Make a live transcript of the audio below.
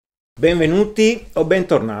Benvenuti o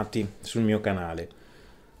bentornati sul mio canale.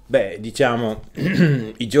 Beh, diciamo,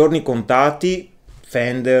 i giorni contati,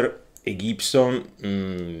 Fender e Gibson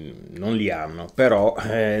non li hanno, però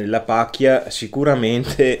la pacchia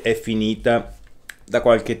sicuramente è finita da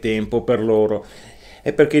qualche tempo per loro.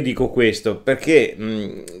 E perché dico questo? Perché,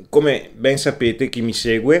 come ben sapete chi mi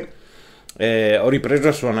segue, ho ripreso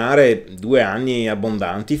a suonare 2 anni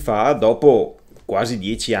abbondanti fa, dopo quasi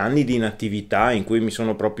 10 anni di inattività in cui mi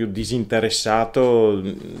sono proprio disinteressato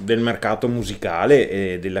del mercato musicale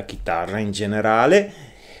e della chitarra in generale.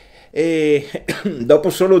 E dopo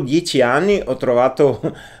solo 10 anni ho trovato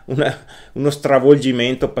uno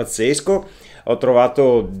stravolgimento pazzesco. Ho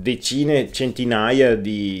trovato decine, centinaia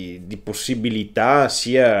di possibilità,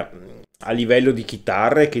 sia a livello di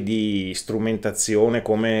chitarre che di strumentazione,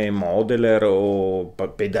 come modeler o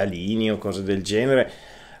pedalini o cose del genere.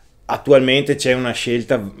 Attualmente c'è una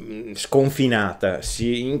scelta sconfinata,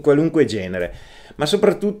 in qualunque genere, ma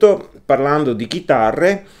soprattutto parlando di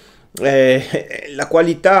chitarre, la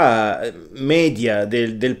qualità media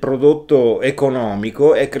del prodotto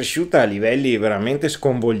economico è cresciuta a livelli veramente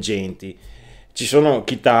sconvolgenti. Ci sono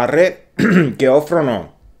chitarre che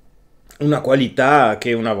offrono una qualità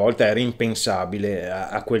che una volta era impensabile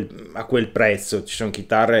a quel prezzo. Ci sono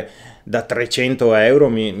chitarre da 300 euro,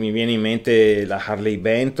 mi viene in mente la Harley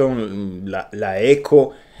Benton, la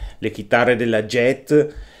Echo, le chitarre della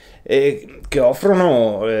Jet, che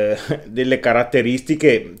offrono delle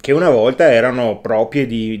caratteristiche che una volta erano proprie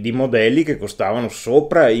di modelli che costavano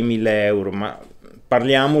sopra i 1000 euro, ma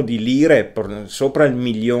parliamo di lire, sopra il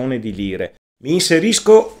 1.000.000 di lire. Mi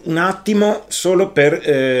inserisco un attimo solo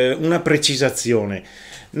per una precisazione.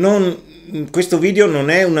 Questo video non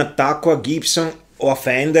è un attacco a Gibson o a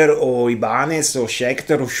Fender o Ibanez o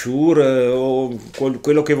Schecter o Shure o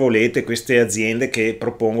quello che volete, queste aziende che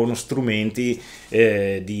propongono strumenti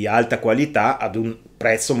di alta qualità ad un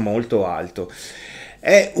prezzo molto alto.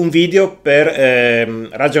 È un video per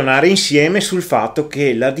ragionare insieme sul fatto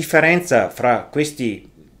che la differenza fra questi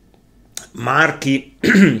marchi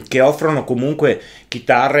che offrono comunque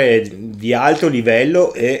chitarre di alto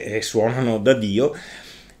livello e suonano da Dio,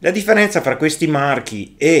 la differenza fra questi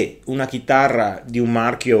marchi e una chitarra di un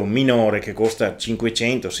marchio minore che costa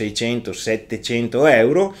 500, 600, 700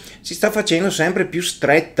 euro si sta facendo sempre più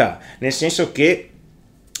stretta, nel senso che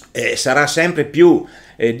sarà sempre più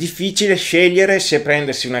difficile scegliere se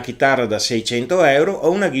prendersi una chitarra da 600 euro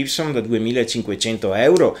o una Gibson da 2500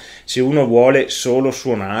 euro se uno vuole solo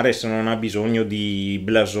suonare, se non ha bisogno di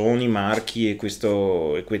blasoni, marchi e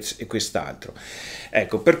quest'altro.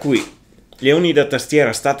 Ecco, per cui leoni da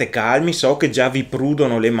tastiera, state calmi, so che già vi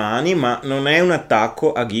prudono le mani, ma non è un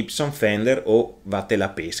attacco a Gibson, Fender o vatte la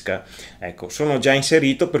pesca. Ecco, sono già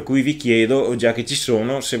inserito, per cui vi chiedo, già che ci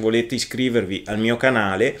sono, se volete iscrivervi al mio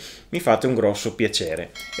canale, mi fate un grosso piacere.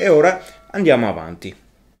 E ora andiamo avanti.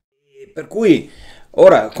 Per cui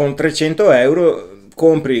ora con 300 euro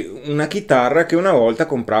compri una chitarra che una volta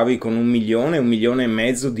compravi con 1.000.000,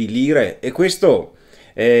 1.500.000 di lire, e questo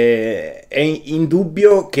è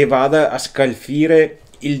indubbio che vada a scalfire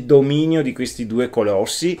il dominio di questi due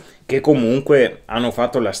colossi che comunque hanno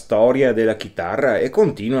fatto la storia della chitarra e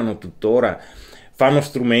continuano tuttora. Fanno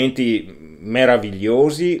strumenti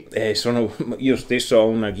meravigliosi, io stesso ho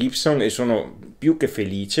una Gibson e sono più che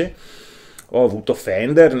felice. Ho avuto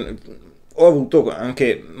Fender, ho avuto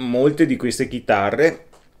anche molte di queste chitarre,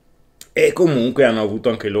 e comunque hanno avuto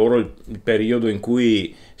anche loro il periodo in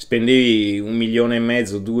cui spendevi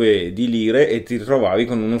 1.500.000, 2 di lire e ti trovavi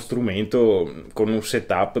con uno strumento con un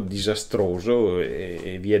setup disastroso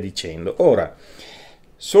e via dicendo. Ora,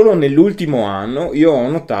 solo nell'ultimo anno io ho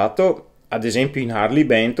notato, ad esempio in Harley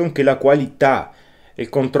Benton, che la qualità, il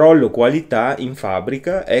controllo qualità in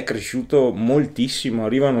fabbrica è cresciuto moltissimo.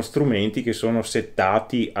 Arrivano strumenti che sono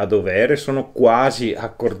settati a dovere, sono quasi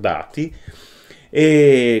accordati,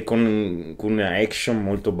 e con una action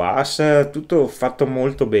molto bassa, tutto fatto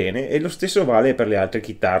molto bene. E lo stesso vale per le altre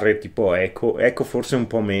chitarre tipo Echo forse un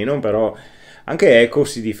po' meno, però anche Echo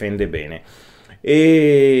si difende bene.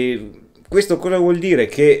 E questo cosa vuol dire?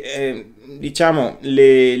 Che diciamo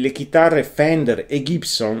le chitarre Fender e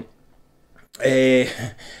Gibson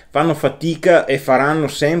fanno fatica e faranno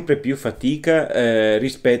sempre più fatica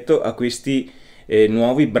rispetto a questi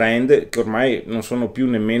nuovi brand che ormai non sono più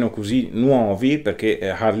nemmeno così nuovi, perché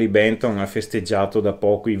Harley Benton ha festeggiato da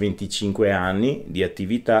poco i 25 anni di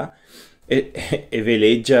attività e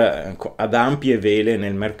veleggia ad ampie vele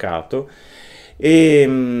nel mercato,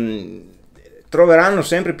 e troveranno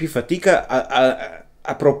sempre più fatica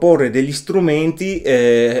a proporre degli strumenti,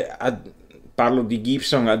 parlo di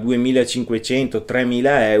Gibson a 2.500-3.000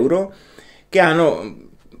 euro, che hanno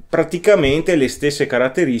praticamente le stesse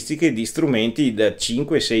caratteristiche di strumenti da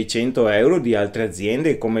 500-600 euro di altre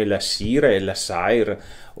aziende come la Sire, la Sire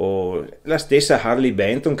o la stessa Harley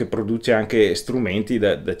Benton, che produce anche strumenti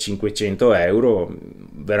da 500 euro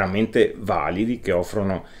veramente validi, che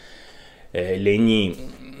offrono legni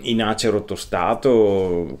in acero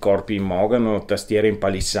tostato, corpi in mogano, tastiere in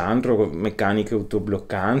palissandro, meccaniche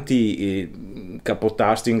autobloccanti,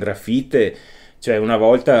 capotasto in grafite. Cioè una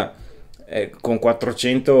volta con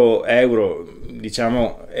 400 euro,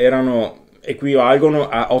 diciamo, equivalgono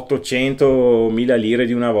a 800.000 lire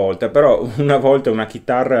di una volta. Però una volta una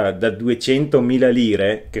chitarra da 200.000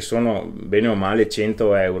 lire, che sono bene o male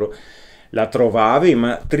 100 euro, la trovavi,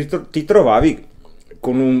 ma ti trovavi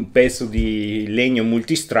con un pezzo di legno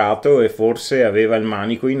multistrato e forse aveva il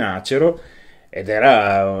manico in acero ed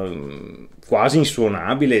era quasi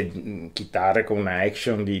insuonabile. Chitarre con una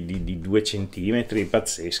action di 2 centimetri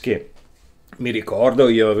pazzesche. Mi ricordo,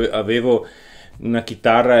 io avevo una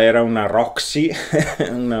chitarra, era una Roxy,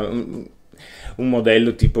 un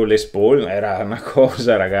modello tipo Les Paul, era una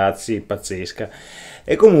cosa, ragazzi, pazzesca.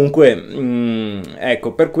 E comunque,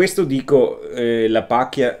 ecco, per questo dico, la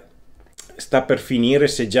pacchia sta per finire,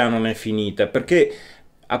 se già non è finita, perché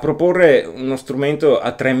a proporre uno strumento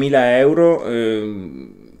a 3.000 euro,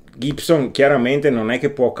 Gibson chiaramente non è che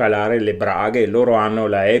può calare le braghe. Loro hanno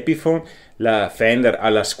la Epiphone, la Fender ha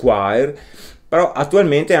la Squier, però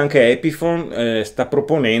attualmente anche Epiphone sta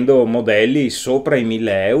proponendo modelli sopra i 1.000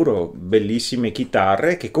 euro, bellissime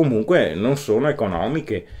chitarre che comunque non sono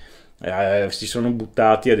economiche. Si sono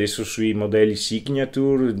buttati adesso sui modelli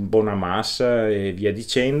Signature, Bonamassa e via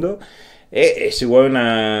dicendo. E se vuoi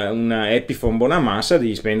una Epiphone Bonamassa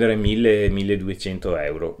devi spendere 1.000-1.200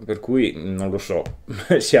 euro, per cui non lo so,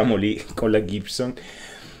 siamo lì con la Gibson.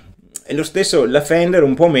 E lo stesso la Fender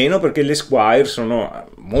un po' meno, perché le Squier sono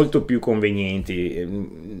molto più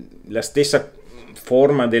convenienti, la stessa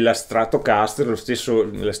forma della Stratocaster,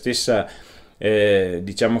 la stessa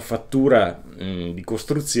diciamo fattura di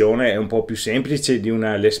costruzione è un po' più semplice di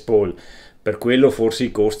una Les Paul, per quello forse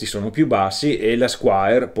i costi sono più bassi e la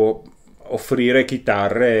Squier può offrire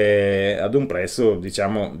chitarre ad un prezzo,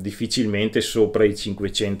 diciamo, difficilmente sopra i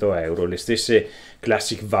 500 euro. Le stesse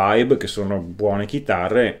Classic Vibe, che sono buone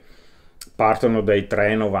chitarre, partono dai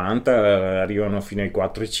 3,90, arrivano fino ai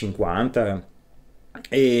 4,50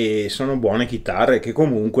 e sono buone chitarre che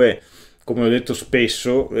comunque, come ho detto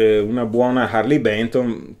spesso, una buona Harley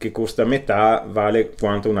Benton che costa metà vale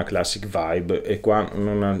quanto una Classic Vibe, e qua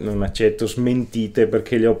non accetto smentite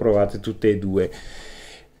perché le ho provate tutte e due.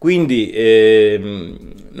 Quindi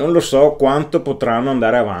non lo so quanto potranno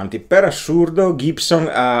andare avanti. Per assurdo Gibson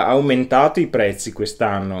ha aumentato i prezzi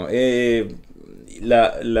quest'anno e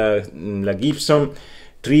la Gibson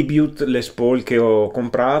Tribute Les Paul che ho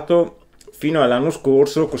comprato fino all'anno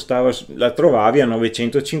scorso la trovavi a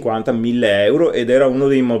 950.000 euro ed era uno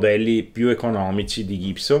dei modelli più economici di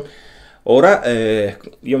Gibson. Ora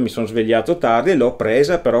io mi sono svegliato tardi e l'ho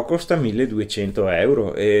presa, però costa 1.200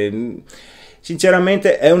 euro.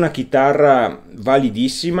 Sinceramente è una chitarra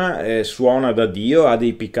validissima, suona da Dio, ha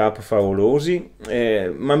dei pick up favolosi,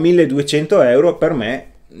 ma 1.200 euro per me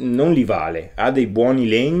non li vale. Ha dei buoni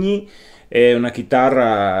legni, è una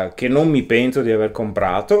chitarra che non mi pento di aver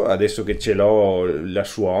comprato, adesso che ce l'ho la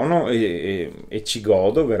suono e ci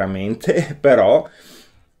godo veramente, però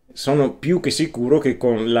sono più che sicuro che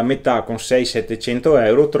con la metà, con 600-700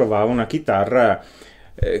 euro, trovavo una chitarra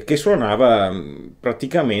che suonava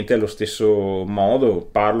praticamente allo stesso modo.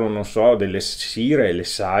 Parlo, non so, delle Sire, le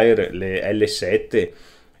Sire, le L7,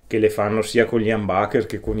 che le fanno sia con gli humbucker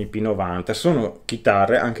che con i P90. Sono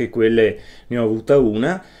chitarre, anche quelle, ne ho avuta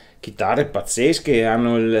una, chitarre pazzesche,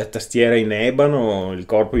 hanno la tastiera in ebano, il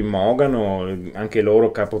corpo in mogano, anche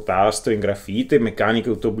loro capotasto in grafite, meccaniche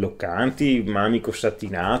autobloccanti, manico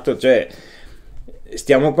satinato. Cioè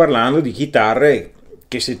stiamo parlando di chitarre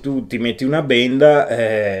che se tu ti metti una benda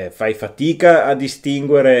fai fatica a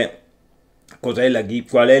distinguere qual è la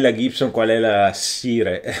Gibson, qual è la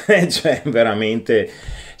Sire. Cioè veramente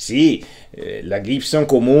sì, la Gibson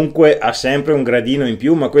comunque ha sempre un gradino in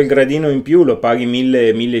più, ma quel gradino in più lo paghi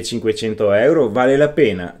 1.000-1.500 euro, vale la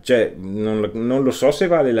pena? Cioè non lo so se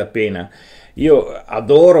vale la pena. Io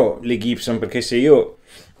adoro le Gibson, perché se io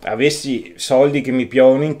avessi soldi che mi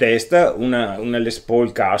piovono in testa, una Les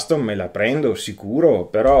Paul Custom me la prendo sicuro,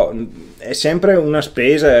 però è sempre una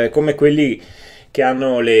spesa, è come quelli che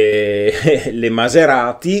hanno le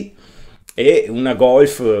Maserati, e una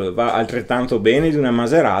Golf va altrettanto bene di una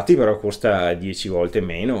Maserati, però costa 10 volte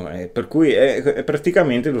meno, per cui è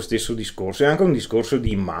praticamente lo stesso discorso. È anche un discorso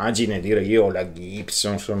di immagine, dire io ho la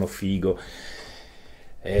Gibson, sono figo.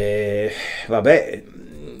 Vabbè,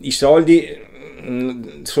 i soldi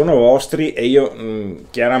sono vostri e io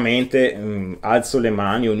chiaramente alzo le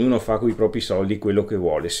mani, ognuno fa con i propri soldi quello che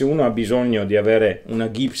vuole. Se uno ha bisogno di avere una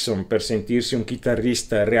Gibson per sentirsi un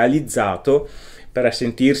chitarrista realizzato, per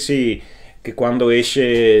sentirsi che quando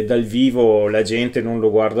esce dal vivo la gente non lo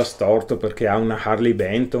guarda storto perché ha una Harley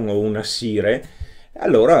Benton o una Sire,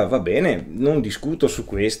 allora va bene, non discuto su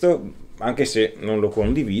questo, anche se non lo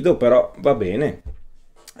condivido, però va bene.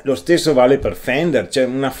 Lo stesso vale per Fender, c'è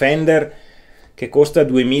una Fender che costa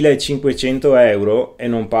 2500 euro e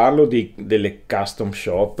non parlo delle custom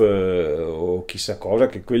shop o chissà cosa,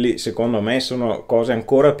 che quelli secondo me sono cose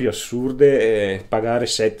ancora più assurde, pagare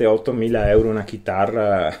 7-8 mila euro una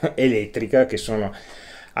chitarra elettrica, che sono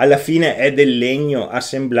alla fine è del legno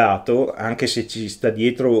assemblato, anche se ci sta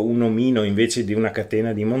dietro un omino invece di una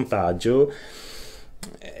catena di montaggio.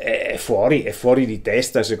 È fuori di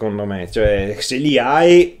testa secondo me, cioè se li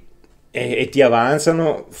hai e ti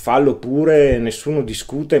avanzano, fallo pure, nessuno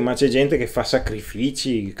discute, ma c'è gente che fa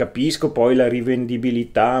sacrifici, capisco poi la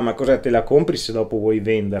rivendibilità, ma cosa te la compri se dopo vuoi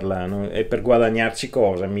venderla, no? E per guadagnarci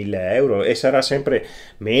cosa? 1000 euro? E sarà sempre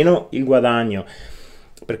meno il guadagno,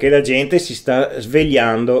 perché la gente si sta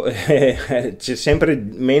svegliando, c'è sempre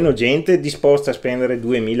meno gente disposta a spendere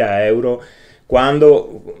 2000 euro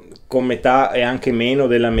quando con metà e anche meno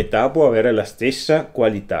della metà può avere la stessa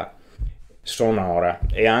qualità sonora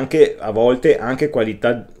e anche a volte anche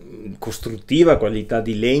qualità costruttiva, qualità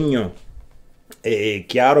di legno. È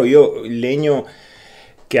chiaro, io il legno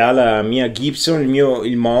che ha la mia Gibson,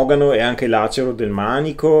 il mogano e anche l'acero del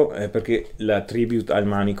manico, perché la tribute al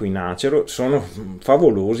manico in acero, sono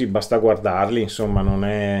favolosi, basta guardarli, insomma non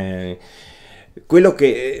è quello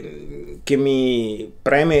che mi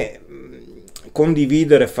preme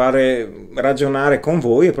condividere, fare ragionare con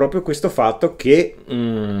voi, è proprio questo fatto che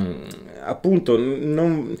appunto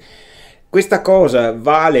questa cosa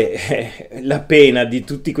vale la pena di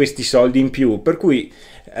tutti questi soldi in più, per cui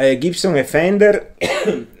Gibson e Fender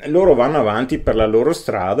loro vanno avanti per la loro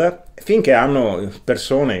strada finché hanno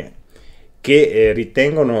persone che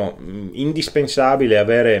ritengono indispensabile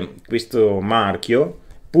avere questo marchio,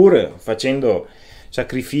 pur facendo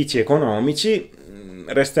sacrifici economici,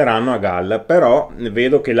 resteranno a galla. Però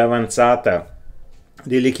vedo che l'avanzata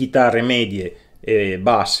delle chitarre medie e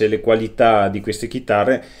basse, le qualità di queste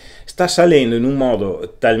chitarre sta salendo in un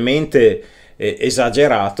modo talmente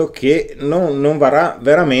esagerato che non varrà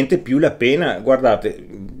veramente più la pena. Guardate,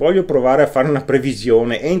 voglio provare a fare una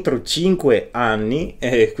previsione: entro 5 anni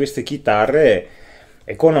queste chitarre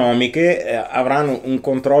economiche avranno un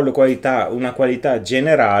controllo qualità, una qualità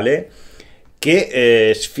generale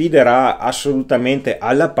che sfiderà assolutamente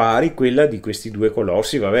alla pari quella di questi due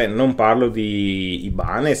colossi. Vabbè, non parlo di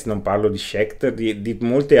Ibanez, non parlo di Schecter, di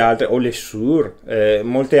molte altre, o le Sur,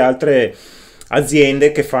 molte altre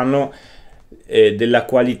aziende che fanno della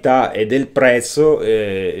qualità e del prezzo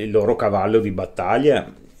il loro cavallo di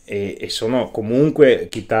battaglia, e sono comunque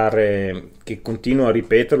chitarre che, continuo a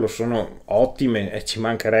ripeterlo, sono ottime, e ci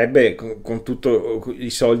mancherebbe con tutti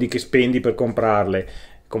i soldi che spendi per comprarle,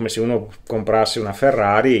 come se uno comprasse una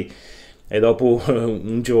Ferrari e dopo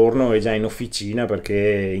un giorno è già in officina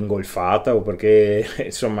perché è ingolfata o perché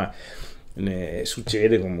insomma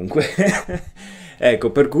succede comunque.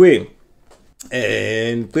 Ecco, per cui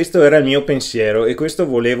questo era il mio pensiero e questo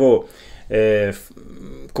volevo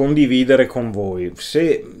condividere con voi.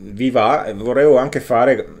 Se vi va, vorrei anche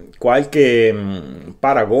fare qualche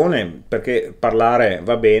paragone, perché parlare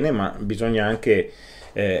va bene, ma bisogna anche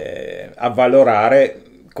avvalorare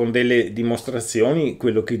con delle dimostrazioni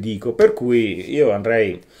quello che dico, per cui io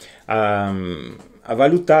andrei a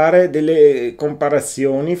valutare delle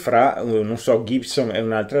comparazioni fra, non so, Gibson è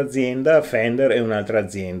un'altra azienda, Fender è un'altra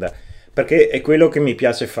azienda, perché è quello che mi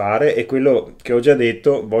piace fare, è quello che ho già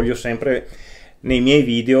detto, voglio sempre nei miei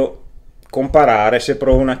video comparare, se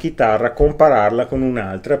provo una chitarra, compararla con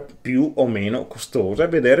un'altra più o meno costosa e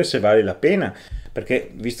vedere se vale la pena, perché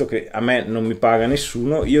visto che a me non mi paga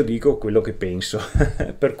nessuno, io dico quello che penso.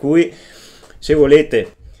 Per cui se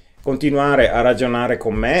volete continuare a ragionare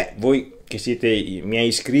con me, voi che siete i miei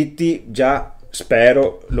iscritti, già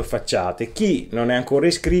spero lo facciate. Chi non è ancora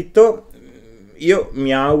iscritto, io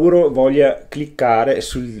mi auguro voglia cliccare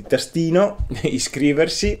sul tastino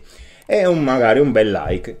iscriversi e magari un bel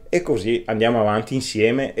like, e così andiamo avanti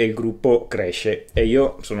insieme e il gruppo cresce e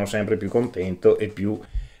io sono sempre più contento e più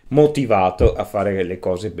motivato a fare le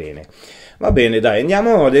cose bene. Va bene, dai,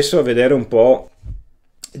 andiamo adesso a vedere un po'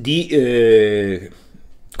 di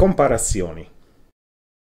comparazioni.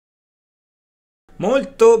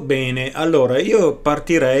 Molto bene, allora io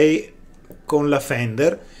partirei con la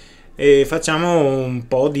Fender e facciamo un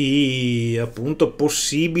po' di appunto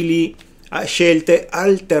possibili scelte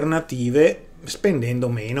alternative spendendo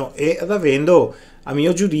meno e avendo, a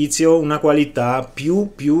mio giudizio, una qualità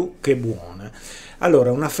più che buona.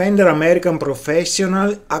 Allora, una Fender American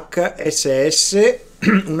Professional HSS,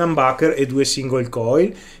 un humbucker e 2 single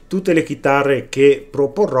coil. Tutte le chitarre che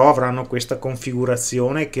proporrò avranno questa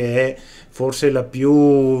configurazione, che è forse la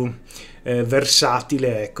più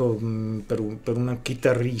versatile, ecco, per un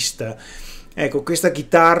chitarrista. Ecco, questa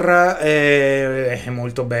chitarra è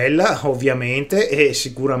molto bella, ovviamente, e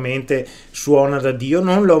sicuramente suona da Dio.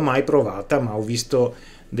 Non l'ho mai provata, ma ho visto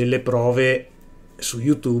delle prove su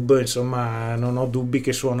YouTube, insomma, non ho dubbi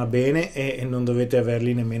che suona bene e non dovete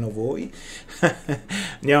averli nemmeno voi.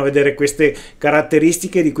 Andiamo a vedere queste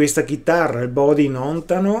caratteristiche di questa chitarra. Il body in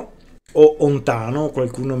ontano o ontano,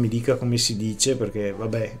 qualcuno mi dica come si dice, perché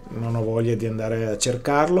vabbè, non ho voglia di andare a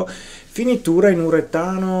cercarlo. Finitura in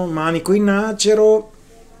uretano, manico in acero,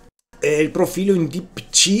 il profilo in deep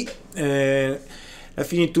C, la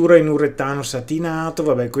finitura in uretano satinato.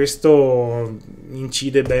 Vabbè, questo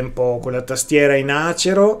incide ben poco. La tastiera in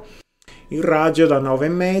acero, il raggio da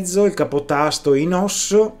 9,5, il capotasto in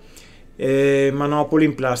osso, manopoli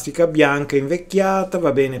in plastica bianca invecchiata,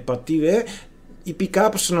 va bene, pattive. I pick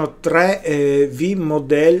up sono 3 V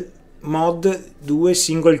mod 2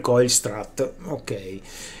 single coil strat, ok.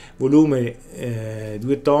 Volume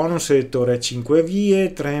 2 tono, selettore a 5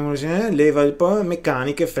 vie, tremolo, leva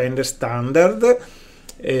meccaniche Fender standard,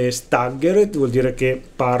 stagger, vuol dire che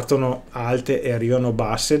partono alte e arrivano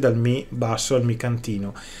basse, dal mi basso al mi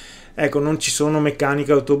cantino. Ecco, non ci sono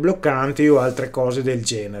meccaniche autobloccanti o altre cose del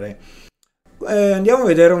genere. Andiamo a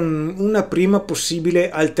vedere una prima possibile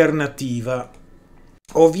alternativa.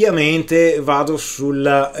 Ovviamente vado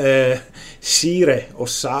sulla Sire o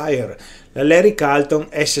Sire, la Larry Carlton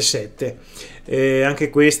S7. Anche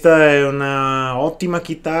questa è una ottima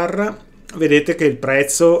chitarra. Vedete che il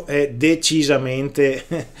prezzo è decisamente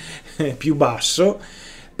più basso,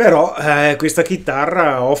 però questa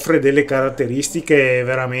chitarra offre delle caratteristiche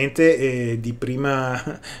veramente di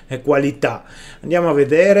prima qualità. Andiamo a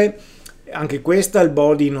vedere. Anche questa, il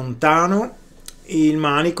body in ontano, il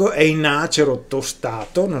manico è in acero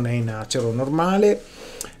tostato, non è in acero normale,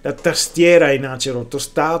 la tastiera è in acero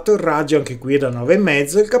tostato, il raggio anche qui è da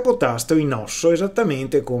 9,5, il capotasto in osso,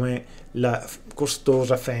 esattamente come la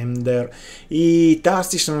costosa Fender. I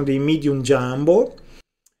tasti sono dei medium jumbo.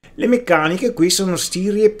 Le meccaniche qui sono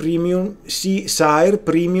Sire Premium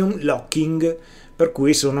Locking, per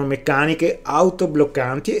cui sono meccaniche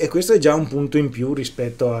autobloccanti, e questo è già un punto in più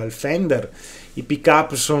rispetto al Fender. I pick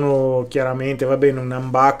up sono chiaramente, va bene, un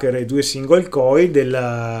humbucker e 2 single coil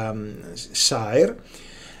della Sire,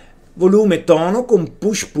 volume tono con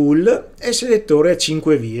push pull e selettore a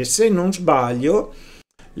 5 vie. Se non sbaglio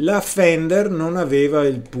la Fender non aveva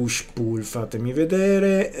il push pull, fatemi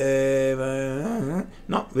vedere,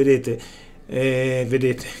 no, vedete,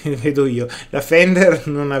 vedo io, la Fender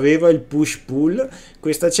non aveva il push pull,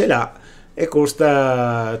 questa ce l'ha e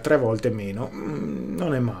costa 3 volte meno,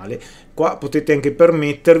 non è male. Qua potete anche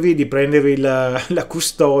permettervi di prendervi la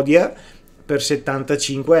custodia per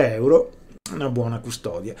 75 euro, una buona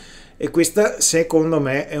custodia, e questa secondo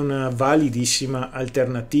me è una validissima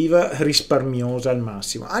alternativa, risparmiosa al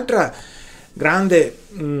massimo. Altra grande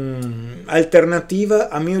alternativa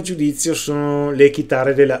a mio giudizio sono le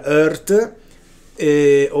chitarre della Earth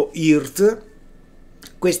o Earth.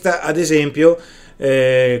 Questa ad esempio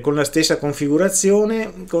con la stessa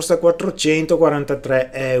configurazione costa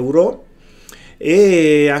 443 euro,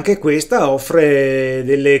 e anche questa offre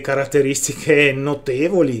delle caratteristiche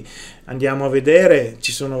notevoli. Andiamo a vedere,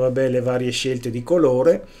 ci sono, vabbè, le varie scelte di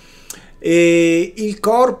colore, e il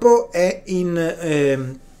corpo è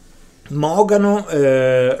in mogano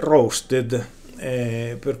roasted,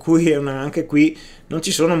 per cui anche qui non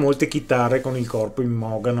ci sono molte chitarre con il corpo in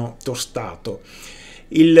mogano tostato.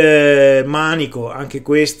 Il manico, anche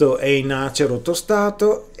questo è in acero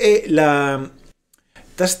tostato, e la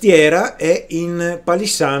tastiera è in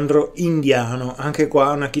palissandro indiano. Anche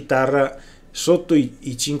qua una chitarra sotto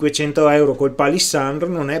i 500 euro col palissandro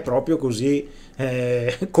non è proprio così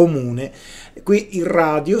comune. Qui il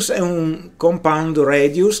radius è un compound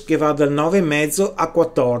radius che va dal 9,5 a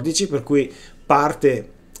 14, per cui parte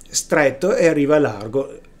stretto e arriva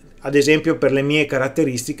largo. Ad esempio, per le mie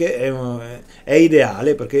caratteristiche è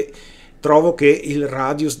ideale, perché trovo che il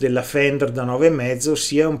radius della Fender da 9,5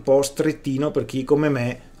 sia un po' strettino per chi come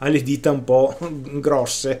me ha le dita un po'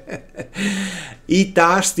 grosse. I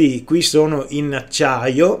tasti qui sono in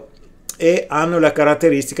acciaio e hanno la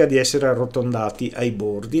caratteristica di essere arrotondati ai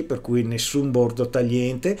bordi, per cui nessun bordo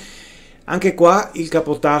tagliente. Anche qua il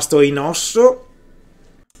capotasto è in osso.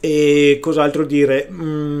 E cos'altro dire?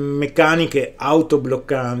 Meccaniche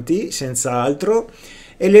autobloccanti, senz'altro.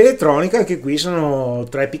 E l'elettronica, anche qui sono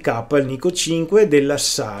 3 pick-up al Nico 5 della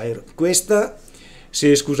Sire. Questa,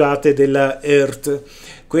 se scusate, della Earth.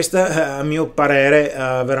 Questa, a mio parere,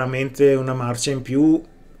 ha veramente una marcia in più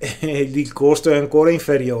e il costo è ancora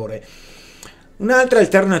inferiore. Un'altra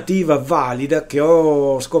alternativa valida che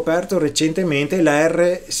ho scoperto recentemente è la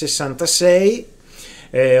R66,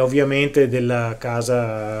 ovviamente della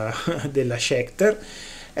casa della Schecter.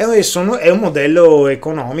 È un modello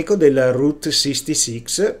economico della Route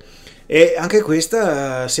 66 e anche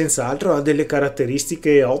questa senz'altro ha delle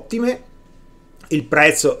caratteristiche ottime. Il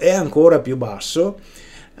prezzo è ancora più basso.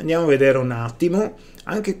 Andiamo a vedere un attimo.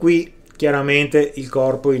 Anche qui chiaramente il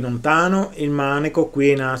corpo in ontano, il manico qui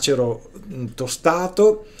in acero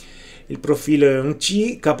tostato, il profilo è un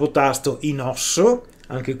C, capotasto in osso,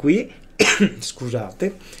 anche qui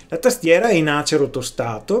scusate, la tastiera è in acero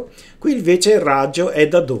tostato. Qui invece il raggio è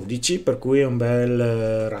da 12, per cui è un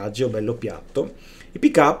bel raggio bello piatto. I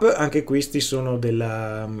pick up anche questi sono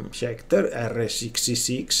della Schecter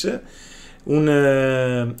R66,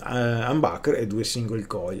 un humbucker e 2 single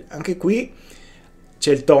coil. Anche qui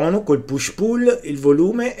c'è il tono col push pull, il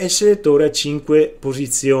volume e il selettore a 5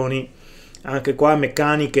 posizioni. Anche qua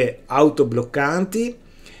meccaniche autobloccanti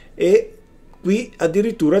e qui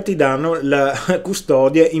addirittura ti danno la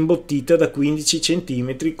custodia imbottita da 15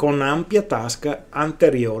 cm con ampia tasca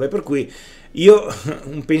anteriore, per cui io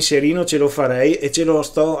un pensierino ce lo farei e ce lo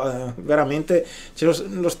sto veramente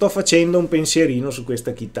lo sto facendo un pensierino su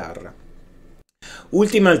questa chitarra.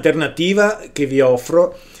 Ultima alternativa che vi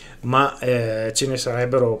offro, ma ce ne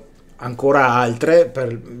sarebbero ancora altre,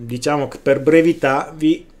 diciamo che per brevità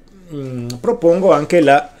vi propongo anche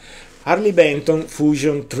la Harley Benton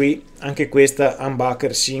Fusion 3, anche questa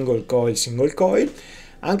humbucker single coil,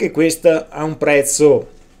 anche questa ha un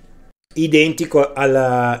prezzo identico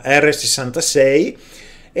alla R66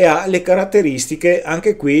 e ha le caratteristiche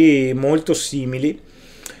anche qui molto simili.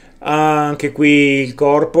 Anche qui il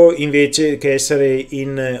corpo, invece che essere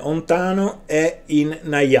in ontano, è in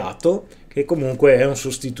naiato, che comunque è un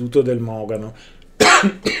sostituto del mogano.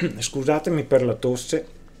 Scusatemi per la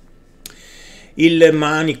tosse. Il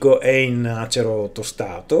manico è in acero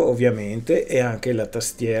tostato, ovviamente, e anche la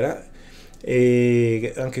tastiera.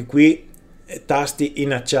 E anche qui tasti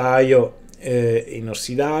in acciaio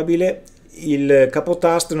inossidabile. Il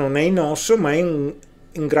capotasto non è in osso, ma è in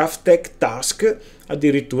Graphtec Task,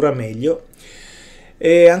 addirittura meglio.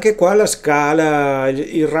 E anche qua la scala,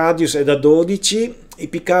 il radius è da 12, i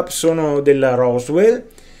pick up sono della Roswell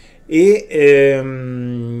e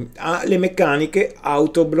ha le meccaniche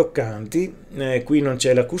autobloccanti. Qui non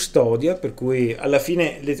c'è la custodia, per cui alla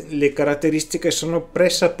fine le caratteristiche sono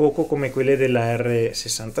pressappoco come quelle della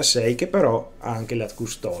R66, che però ha anche la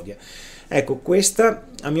custodia. Ecco, questa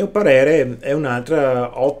a mio parere è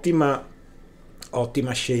un'altra ottima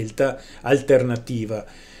scelta alternativa.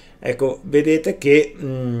 Ecco, vedete che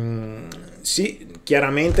sì,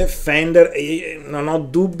 chiaramente Fender, non ho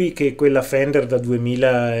dubbi che quella Fender da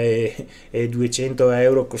 2200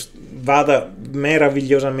 euro vada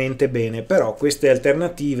meravigliosamente bene, però queste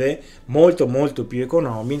alternative molto più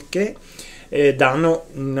economiche danno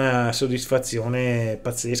una soddisfazione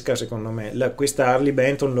pazzesca, secondo me. Questa Harley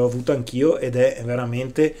Benton l'ho avuta anch'io ed è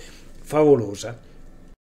veramente favolosa.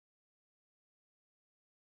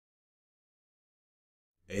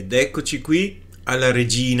 Ed eccoci qui alla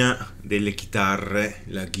regina delle chitarre,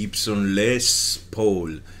 la Gibson Les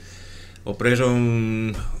Paul. Ho preso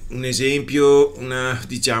un esempio,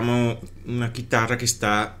 diciamo una chitarra che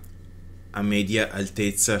sta a media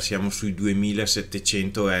altezza, siamo sui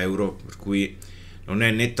 2700 euro, per cui non è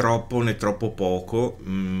né troppo né troppo poco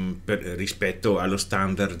rispetto allo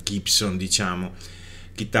standard Gibson, diciamo.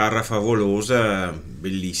 Chitarra favolosa,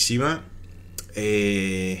 bellissima,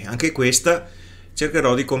 e anche questa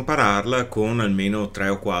cercherò di compararla con almeno 3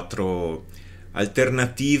 o 4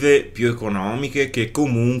 alternative più economiche che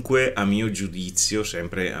comunque, a mio giudizio,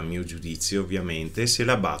 sempre a mio giudizio ovviamente, se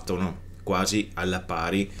la battono quasi alla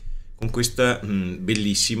pari con questa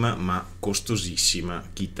bellissima ma costosissima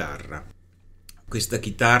chitarra. Questa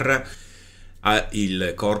chitarra ha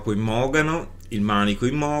il corpo in mogano, il manico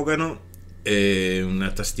in mogano,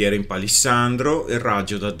 una tastiera in palissandro, il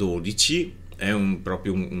raggio da 12, è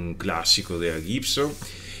proprio un classico della Gibson.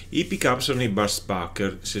 I pick up sono i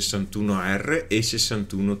Basspacker 61R e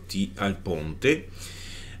 61T al ponte.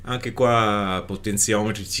 Anche qua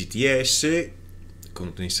potenziometri CTS,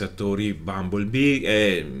 condensatori Bumblebee,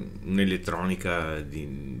 è un'elettronica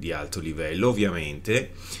di alto livello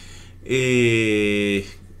ovviamente, e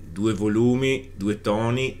due volumi, due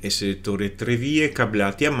toni e selettore a tre vie,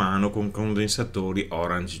 cablati a mano con condensatori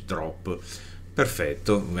orange drop.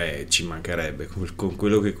 Perfetto, ci mancherebbe con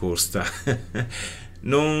quello che costa.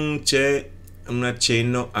 Non c'è un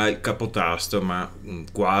accenno al capotasto, ma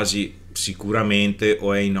quasi sicuramente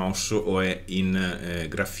o è in osso o è in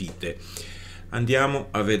grafite. Andiamo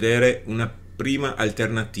a vedere una prima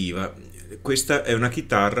alternativa. Questa è una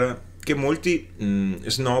chitarra che molti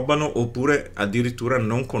snobbano oppure addirittura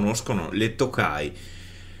non conoscono, le Tokai.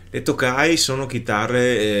 Le Tokai sono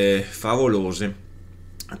chitarre favolose.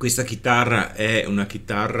 Questa chitarra è una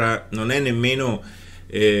chitarra, non è nemmeno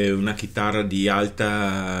una chitarra di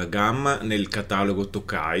alta gamma nel catalogo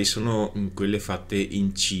Tokai, sono quelle fatte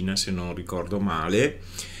in Cina se non ricordo male,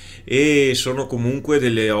 e sono comunque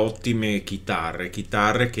delle ottime chitarre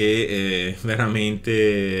che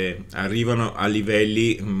veramente arrivano a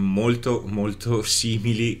livelli molto molto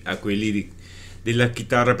simili a quelli della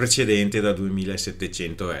chitarra precedente da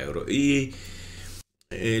 2700 euro.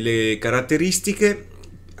 Le caratteristiche,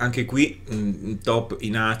 anche qui un top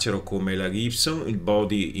in acero come la Gibson, il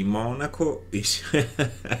body in monaco,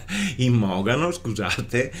 in mogano,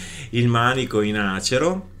 scusate, il manico in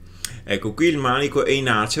acero. Ecco, qui il manico è in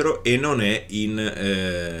acero e non è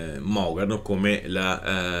in mogano come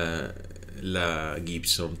la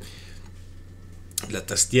Gibson. La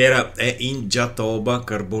tastiera è in jatoba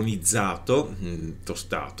carbonizzato,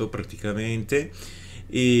 tostato praticamente,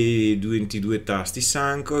 e 22 tasti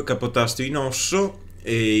Sanko, il capotasto in osso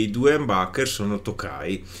e i due humbucker sono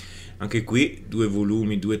Tokai. Anche qui due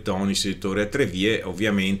volumi, due toni, selettore a tre vie,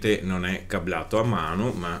 ovviamente non è cablato a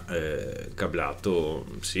mano, ma cablato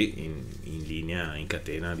sì, in linea, in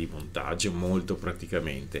catena di montaggio, molto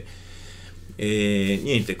praticamente. E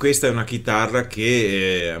niente, questa è una chitarra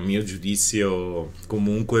che a mio giudizio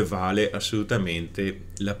comunque vale assolutamente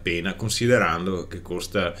la pena, considerando che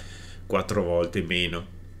costa 4 volte meno.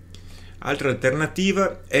 Altra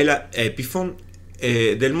alternativa è la Epiphone,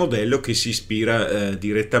 del modello che si ispira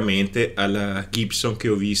direttamente alla Gibson che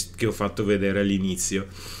ho fatto vedere all'inizio.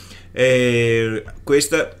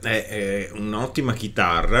 Questa è un'ottima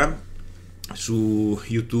chitarra. Su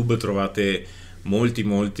YouTube trovate molti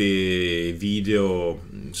video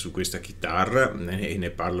su questa chitarra e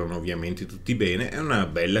ne parlano ovviamente tutti bene. È una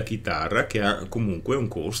bella chitarra che ha comunque un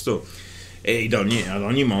costo, e ad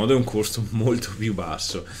ogni modo è un costo molto più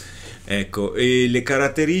basso. Ecco, e le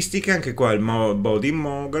caratteristiche, anche qua il body in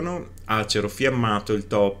mogano, acero fiammato il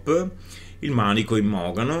top, il manico in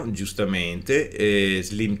mogano giustamente,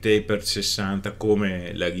 slim taper 60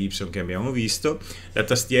 come la Gibson che abbiamo visto. La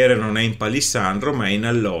tastiera non è in palissandro ma è in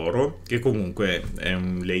alloro, che comunque è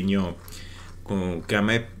un legno che a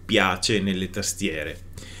me piace nelle tastiere.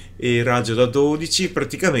 E il raggio da 12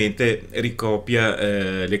 praticamente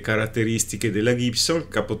ricopia le caratteristiche della Gibson,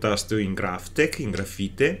 capotasto in Graphtec, in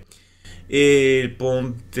grafite, e il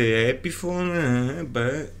ponte Epiphone,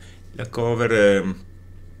 la cover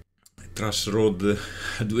Truss Rod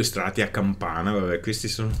a due strati a campana, vabbè, queste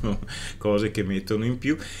sono cose che mettono in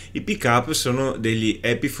più. I pick up sono degli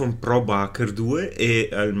Epiphone Pro Bucker 2 e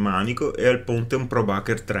al manico, e al ponte un Pro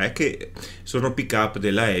Bucker 3, che sono pick up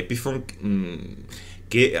della Epiphone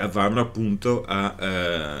che vanno appunto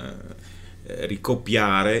a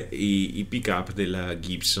ricopiare i pick up della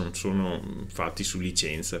Gibson, sono fatti su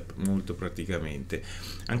licenza molto praticamente.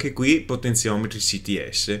 Anche qui potenziometri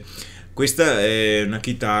CTS. Questa è una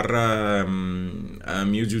chitarra a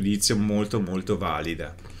mio giudizio molto molto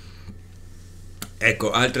valida.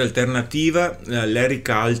 Ecco, altra alternativa, la Larry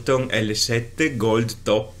Carlton L7 Gold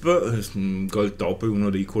Top. Gold Top è uno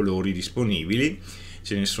dei colori disponibili,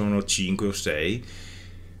 ce ne sono 5 o 6.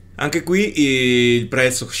 Anche qui il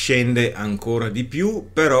prezzo scende ancora di più,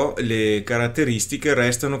 però le caratteristiche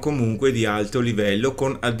restano comunque di alto livello,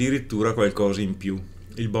 con addirittura qualcosa in più.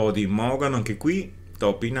 Il body in mogano, anche qui,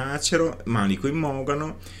 top in acero, manico in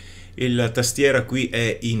mogano, e la tastiera qui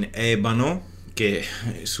è in ebano, che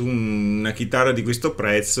su una chitarra di questo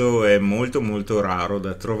prezzo è molto molto raro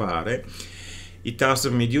da trovare. I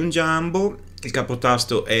tasto medium jumbo, il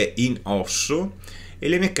capotasto è in osso, e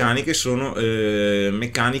le meccaniche sono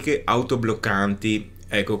meccaniche autobloccanti.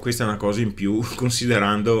 Ecco, questa è una cosa in più,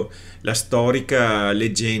 considerando la storica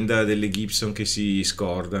leggenda delle Gibson che si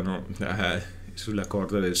scordano sulla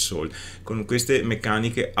corda del sol. Con queste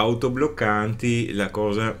meccaniche autobloccanti la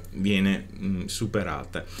cosa viene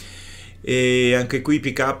superata. E anche qui i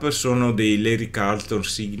pick up sono dei Larry Carlton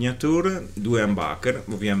Signature, due humbucker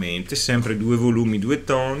ovviamente, sempre due volumi, due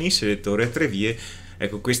toni, selettore a tre vie.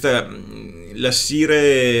 Ecco, questa la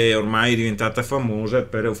Sire ormai è diventata famosa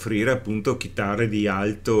per offrire appunto chitarre di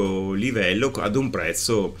alto livello ad un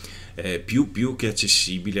prezzo più che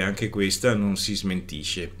accessibile, anche questa non si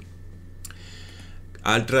smentisce.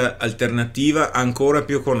 Altra alternativa ancora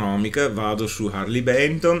più economica, vado su Harley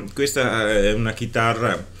Benton. Questa è una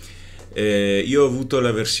chitarra, io ho avuto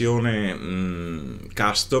la versione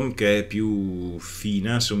custom, che è più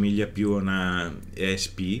fina, somiglia più a una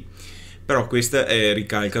ESP, però questa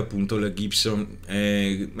ricalca appunto la Gibson.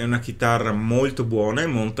 È una chitarra molto buona e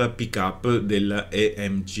monta pick up della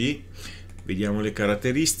EMG. Vediamo le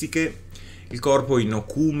caratteristiche: il corpo in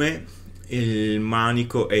ocume, il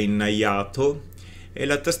manico è innaiato e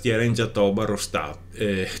la tastiera in giatoba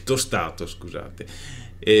tostato, scusate.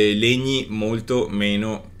 Legni molto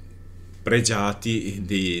meno pregiati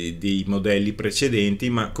dei modelli precedenti,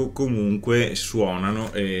 ma comunque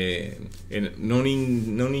suonano e non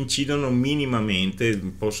incidono minimamente,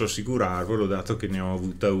 posso assicurarvelo, dato che ne ho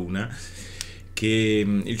avuta una, che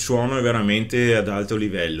il suono è veramente ad alto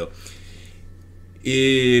livello.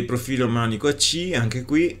 E profilo manico a C, anche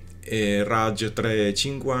qui, raggio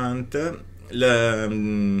 350, la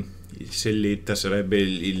selletta sarebbe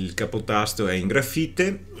il capotasto è in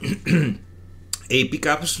grafite e i pick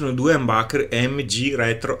up sono due humbucker MG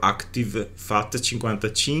Retro Active FAT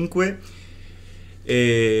 55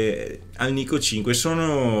 al Nico 5.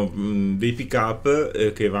 Sono dei pick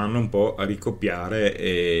up che vanno un po' a ricopiare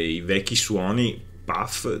i vecchi suoni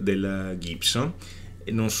puff della Gibson.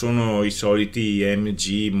 Non sono i soliti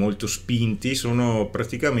MG molto spinti, sono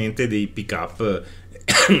praticamente dei pick up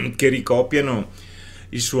che ricopiano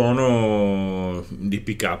il suono di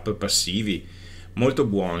pick up passivi, molto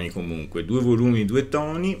buoni comunque. Due volumi, due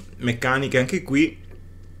toni, meccaniche anche qui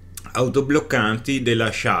autobloccanti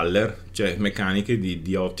della Schaller, cioè meccaniche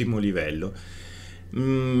di ottimo livello,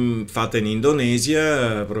 fatta in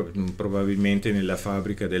Indonesia, probabilmente nella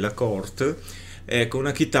fabbrica della Cort. Ecco,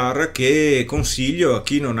 una chitarra che consiglio a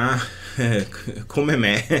chi non ha come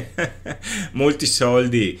me molti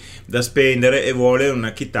soldi da spendere e vuole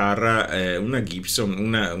una chitarra, una Gibson,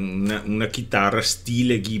 una chitarra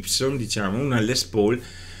stile Gibson, diciamo, una Les Paul,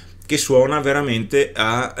 che suona veramente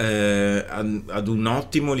ad un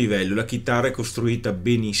ottimo livello. La chitarra è costruita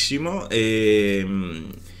benissimo e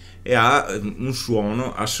ha un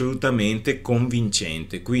suono assolutamente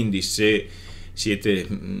convincente, quindi se siete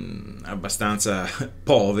abbastanza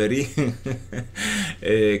poveri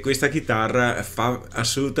questa chitarra fa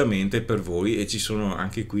assolutamente per voi, e ci sono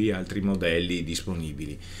anche qui altri modelli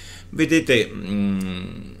disponibili. Vedete,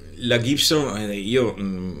 la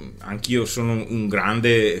Gibson, anch'io sono un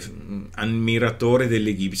grande ammiratore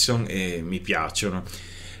delle Gibson e mi piacciono.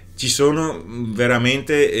 Ci sono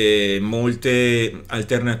veramente molte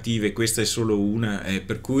alternative, questa è solo una,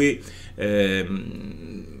 per cui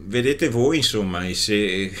vedete voi, insomma, e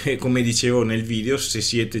se, come dicevo nel video, se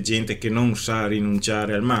siete gente che non sa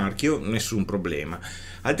rinunciare al marchio, nessun problema.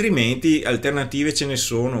 Altrimenti alternative ce ne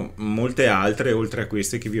sono molte altre, oltre a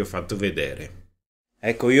queste che vi ho fatto vedere.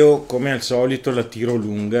 Ecco, io come al solito la tiro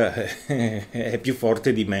lunga, è più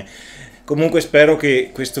forte di me. Comunque spero che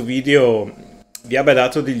questo video vi abbia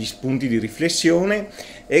dato degli spunti di riflessione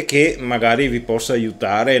e che magari vi possa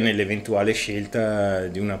aiutare nell'eventuale scelta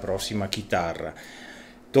di una prossima chitarra.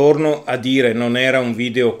 Torno a dire, non era un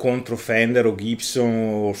video contro Fender o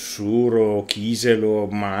Gibson o Sur o Kiesel o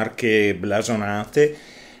marche blasonate,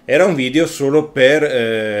 era un video solo per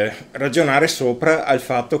ragionare sopra al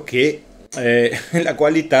fatto che la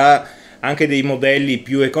qualità anche dei modelli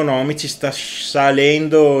più economici sta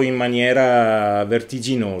salendo in maniera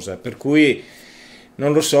vertiginosa, per cui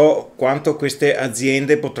non lo so quanto queste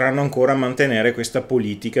aziende potranno ancora mantenere questa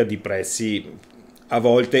politica di prezzi a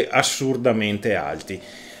volte assurdamente alti.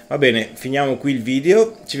 Va bene, finiamo qui il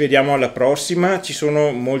video, ci vediamo alla prossima, ci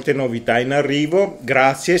sono molte novità in arrivo.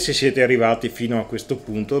 Grazie se siete arrivati fino a questo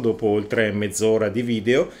punto dopo oltre mezz'ora di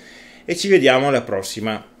video, e ci vediamo alla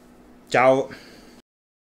prossima. Ciao!